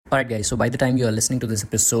Alright, guys, so by the time you are listening to this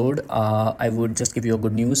episode, I would just give you a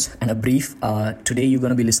good news and a brief. Today, you're going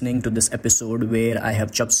to be listening to this episode where I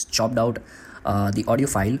have chopped out the audio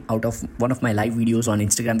file out of one of my live videos on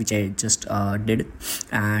Instagram, which I just did.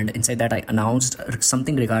 And inside that, I announced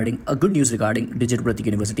something regarding a good news regarding Digital Pratik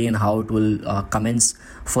University and how it will commence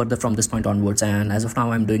further from this point onwards. And as of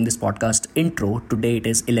now, I'm doing this podcast intro. Today, it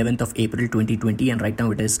is 11th of April 2020, and right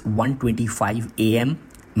now it is 1:25 a.m.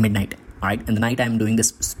 midnight. Alright, in the night I'm doing this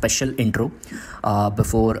special intro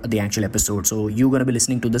before the actual episode. So you're going to be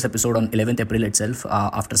listening to this episode on 11th April itself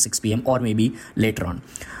after 6 p.m. or maybe later on.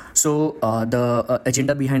 So the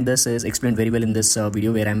agenda behind this is explained very well in this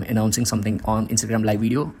video where I'm announcing something on Instagram live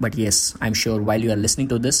video. But yes, I'm sure while you are listening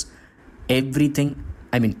to this, anything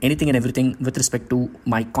and everything with respect to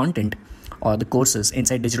my content or the courses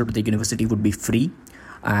inside Digital Pratik University would be free.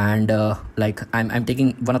 And I'm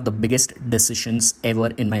taking one of the biggest decisions ever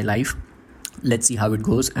in my life. Let's see how it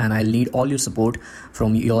goes, and I'll need all your support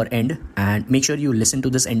from your end, and make sure you listen to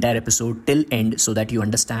this entire episode till end so that you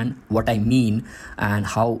understand what I mean and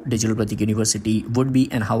how Digital Pratik University would be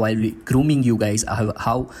and how I'll be grooming you guys,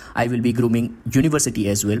 how I will be grooming university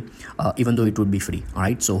as well, even though it would be free.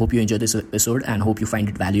 Alright, so hope you enjoy this episode and hope you find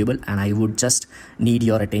it valuable, and I would just need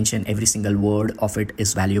your attention. Every single word of it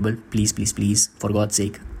is valuable. Please, for God's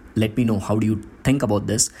sake, let me know how do you think about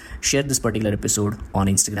this. Share this particular episode on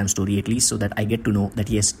Instagram story at least so that I get to know that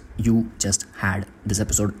yes, you just had this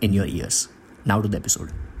episode in your ears. Now to the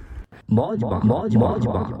episode.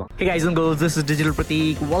 Hey guys and girls, this is Digital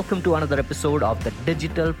Pratik. Welcome to another episode of the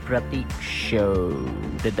Digital Pratik Show.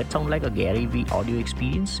 Did that sound like a Gary Vee audio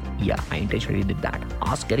experience? Yeah, I intentionally did that.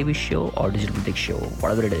 Ask Gary Vee Show or Digital Pratik Show,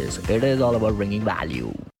 whatever it is all about bringing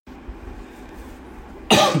value.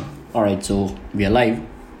 Alright, so we are live.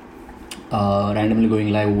 Randomly going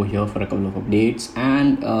live over here for a couple of updates,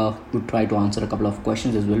 and we'll try to answer a couple of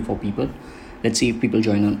questions as well for people. Let's see if people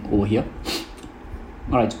join on over here.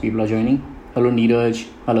 Alright, so people are joining. Hello Neeraj,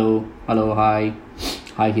 hello, hi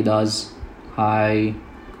Hidaz, hi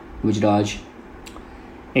Vijraj.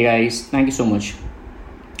 Hey guys, thank you so much.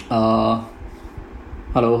 Hello,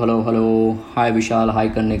 hi Vishal, hi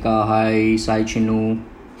Karnika, hi Sai Chinu,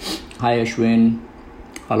 hi Ashwin.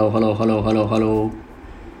 Hello.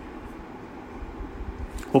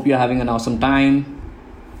 Hope you're having an awesome time.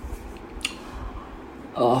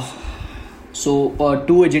 So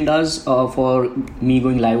two agendas for me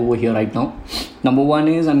going live over here right now. Number one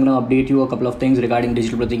is I'm going to update you a couple of things regarding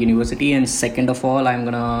Digital Pratik University, and second of all, I'm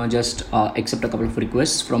going to just accept a couple of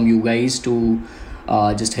requests from you guys to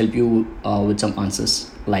just help you with some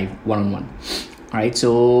answers live one-on-one. Alright,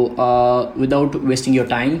 so without wasting your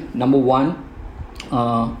time, number one,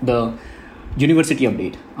 the university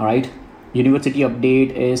update. Alright, university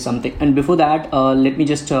update is something, and before that let me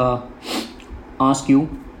just ask you,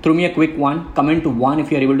 throw me a quick comment to one if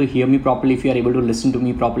you are able to hear me properly, if you are able to listen to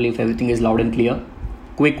me properly, if everything is loud and clear.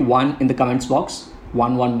 Quick one in the comments box.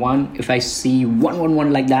 111. If I see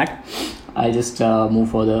 111 like that, I just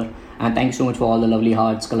move further. And thank you so much for all the lovely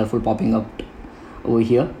hearts colorful popping up over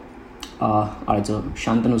here. Alright, so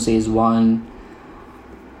Shantanu says 1.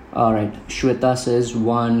 Alright, Shweta says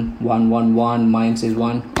 1, mine says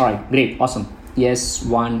 1. Alright, great, awesome. Yes,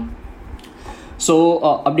 1. So,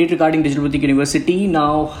 update regarding Digital Pratik University.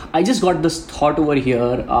 Now, I just got this thought over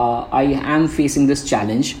here. I am facing this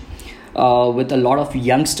challenge with a lot of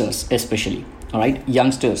youngsters, especially. Alright,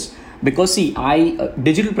 youngsters. Because see,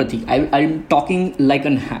 Digital Pratik, I'm talking like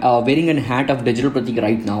wearing a hat of Digital Pratik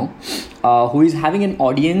right now, who is having an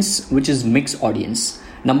audience which is mixed audience.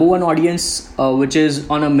 Number one audience, which is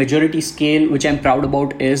on a majority scale, which I'm proud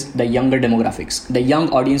about, is the younger demographics, the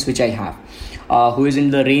young audience which I have, who is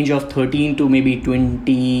in the range of 13 to maybe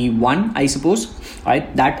 21, I suppose.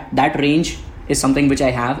 Right, that range is something which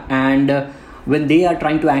I have, and when they are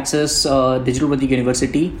trying to access Digital Pratik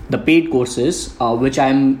University, the paid courses, which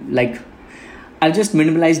I'm like, I'll just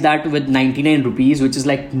minimalize that with 99 rupees, which is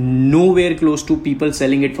like nowhere close to people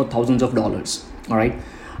selling it for thousands of dollars. All right.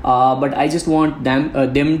 But I just want them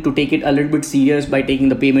to take it a little bit serious by taking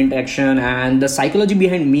the payment action, and the psychology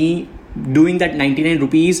behind me doing that 99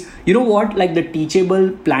 rupees. You know what? Like the Teachable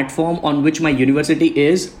platform on which my university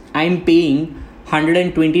is, I'm paying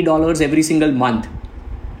 $120 every single month.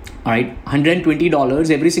 All right, $120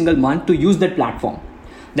 every single month to use that platform.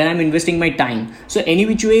 Then I'm investing my time. So any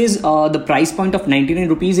which ways, the price point of 99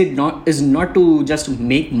 rupees is not to just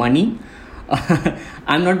make money.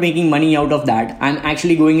 I'm not making money out of that. I'm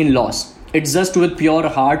actually going in loss. It's just with pure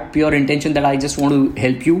heart, pure intention that I just want to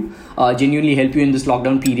help you, genuinely help you in this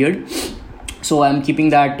lockdown period. So I'm keeping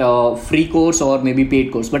that free course or maybe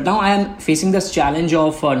paid course. But now I am facing this challenge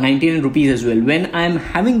of 99 rupees as well. When I'm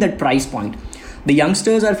having that price point, the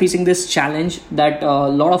youngsters are facing this challenge that a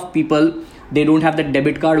lot of people, they don't have that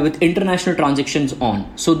debit card with international transactions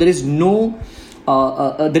on. So there is no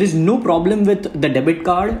problem with the debit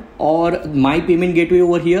card or my payment gateway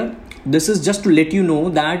over here. This is just to let you know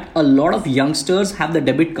that a lot of youngsters have the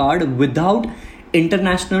debit card without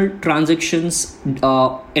international transactions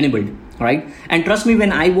enabled, right? And trust me,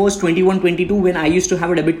 when I was 21, 22, when I used to have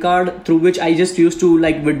a debit card through which I just used to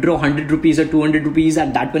like withdraw 100 rupees or 200 rupees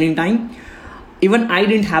at that point in time, even I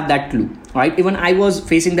didn't have that clue, right? Even I was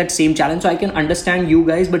facing that same challenge. So I can understand you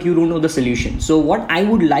guys, but you don't know the solution. So what I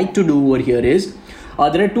would like to do over here is,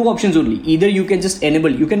 there are two options only. Either you can just enable,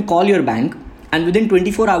 you can call your bank, and within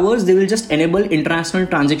 24 hours, they will just enable international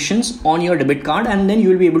transactions on your debit card, and then you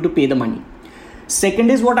will be able to pay the money. Second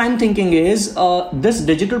is, what I'm thinking is, this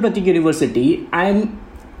Digital Pratik University,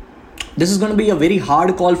 this is going to be a very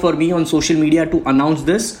hard call for me on social media to announce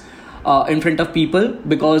this in front of people,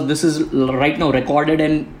 because this is right now recorded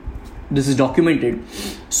and this is documented.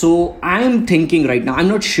 So I am thinking right now, I'm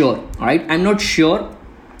not sure, right? I'm not sure,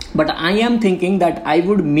 but I am thinking that I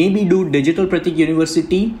would maybe do Digital Pratik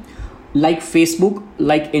University like Facebook,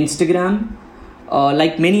 like Instagram,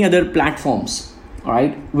 like many other platforms,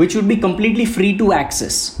 right? Which would be completely free to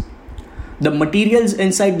access. The materials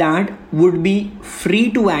inside that would be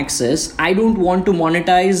free to access. I don't want to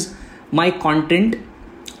monetize my content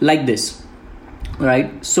like this,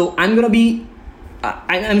 right? So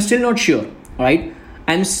I'm still not sure, right?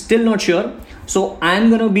 I'm still not sure. So I'm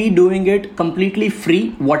going to be doing it completely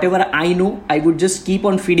free. Whatever I know, I would just keep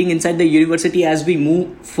on feeding inside the university as we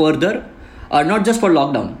move further, not just for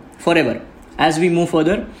lockdown, forever, as we move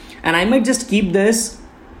further. And I might just keep this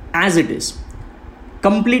as it is,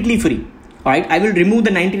 completely free, right? I will remove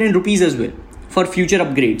the 99 rupees as well for future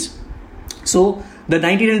upgrades. So the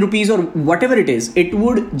 99 rupees or whatever it is, it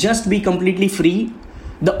would just be completely free.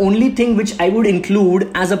 The only thing which I would include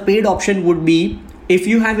as a paid option would be, if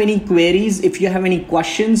you have any queries, if you have any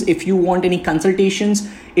questions, if you want any consultations,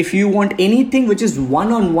 if you want anything which is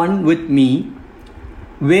one-on-one with me,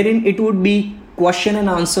 wherein it would be question and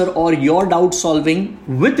answer or your doubt solving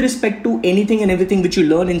with respect to anything and everything which you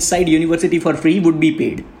learn inside university for free, would be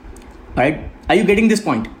paid. All right? Are you getting this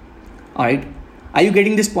point? All right? Are you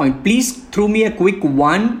getting this point? Please throw me a quick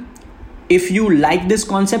one if you like this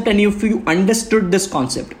concept and if you understood this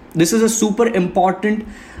concept. This is a super important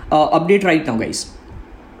update right now, guys.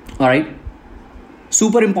 All right,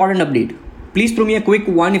 super important update. Please throw me a quick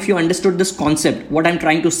one if you understood this concept, what I'm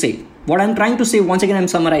trying to say. What I'm trying to say, once again, I'm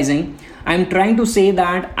summarizing. I'm trying to say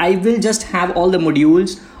that I will just have all the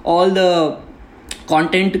modules, all the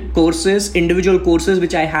content courses, individual courses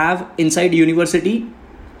which I have inside university,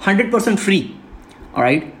 100% free. All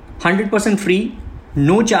right, 100% free,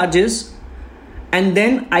 no charges. And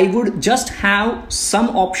then I would just have some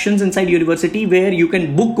options inside university where you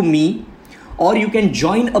can book me, or you can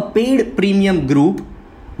join a paid premium group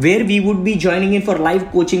where we would be joining in for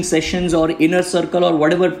live coaching sessions or inner circle or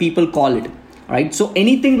whatever people call it, right? So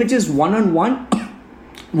anything which is one-on-one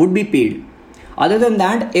would be paid. Other than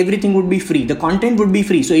that, everything would be free. The content would be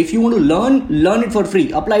free. So if you want to learn it for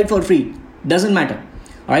free, apply it for free, doesn't matter,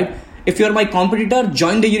 right? If you're my competitor,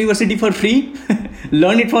 join the university for free,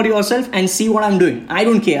 learn it for yourself and see what I'm doing. I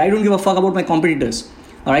don't care. I don't give a fuck about my competitors,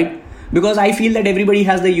 all right? Because I feel that everybody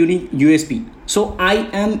has the unique USP. So I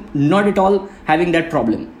am not at all having that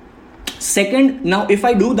problem. Second, now if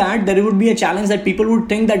I do that, there would be a challenge that people would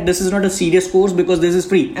think that this is not a serious course because this is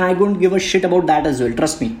free. And I don't give a shit about that as well.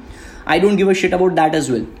 Trust me. I don't give a shit about that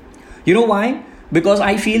as well. You know why? Because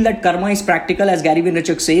I feel that karma is practical. As Gary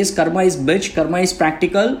Vaynerchuk says, karma is bitch, karma is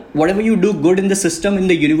practical. Whatever you do good in the system, in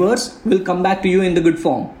the universe, will come back to you in the good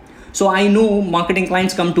form. So I know marketing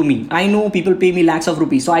clients come to me. I know people pay me lakhs of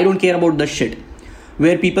rupees. So I don't care about the shit.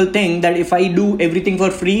 Where people think that if I do everything for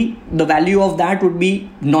free, the value of that would be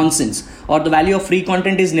nonsense, or the value of free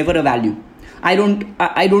content is never a value. I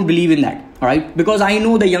don't believe in that. All right. Because I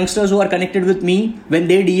know the youngsters who are connected with me, when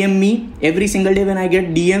they DM me every single day, when I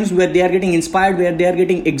get DMs where they are getting inspired, where they are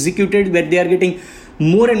getting executed, where they are getting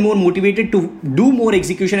more and more motivated to do more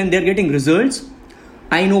execution and they're getting results,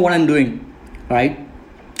 I know what I'm doing. Right.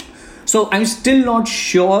 So I'm still not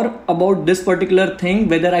sure about this particular thing,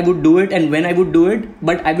 whether I would do it and when I would do it,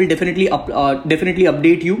 but I will definitely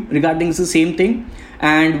update you regarding the same thing.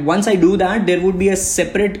 And once I do that, there would be a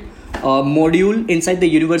separate module inside the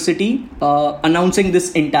university announcing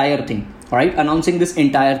this entire thing. All right, announcing this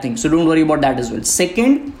entire thing. So don't worry about that as well.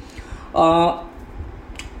 Second, what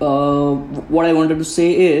I wanted to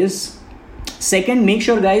say is, Second, make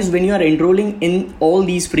sure guys, when you are enrolling in all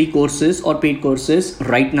these free courses or paid courses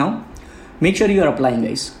right now, make sure you are applying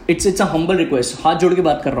guys. It's a humble request. हाथ जोड़ के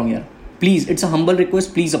बात कर रहा हूँ यार. Please, it's a humble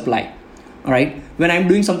request. Please apply. All right. When I'm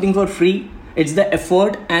doing something for free, it's the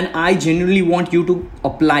effort, and I genuinely want you to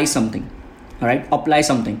apply something. All right. Apply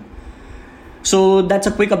something. So that's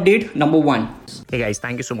a quick update. Number one. Hey guys,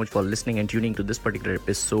 thank you so much for listening and tuning to this particular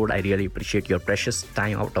episode. I really appreciate your precious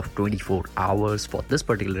time out of 24 hours for this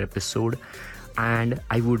particular episode. And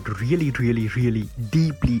I would really, really, really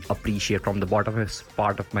deeply appreciate from the bottomest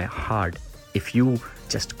part of my heart if you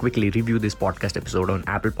just quickly review this podcast episode on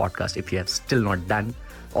Apple Podcast if you have still not done,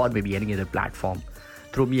 or maybe any other platform.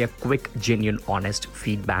 Throw me a quick, genuine, honest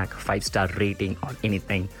feedback, 5-star rating or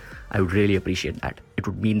anything. I would really appreciate that. It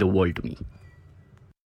would mean the world to me.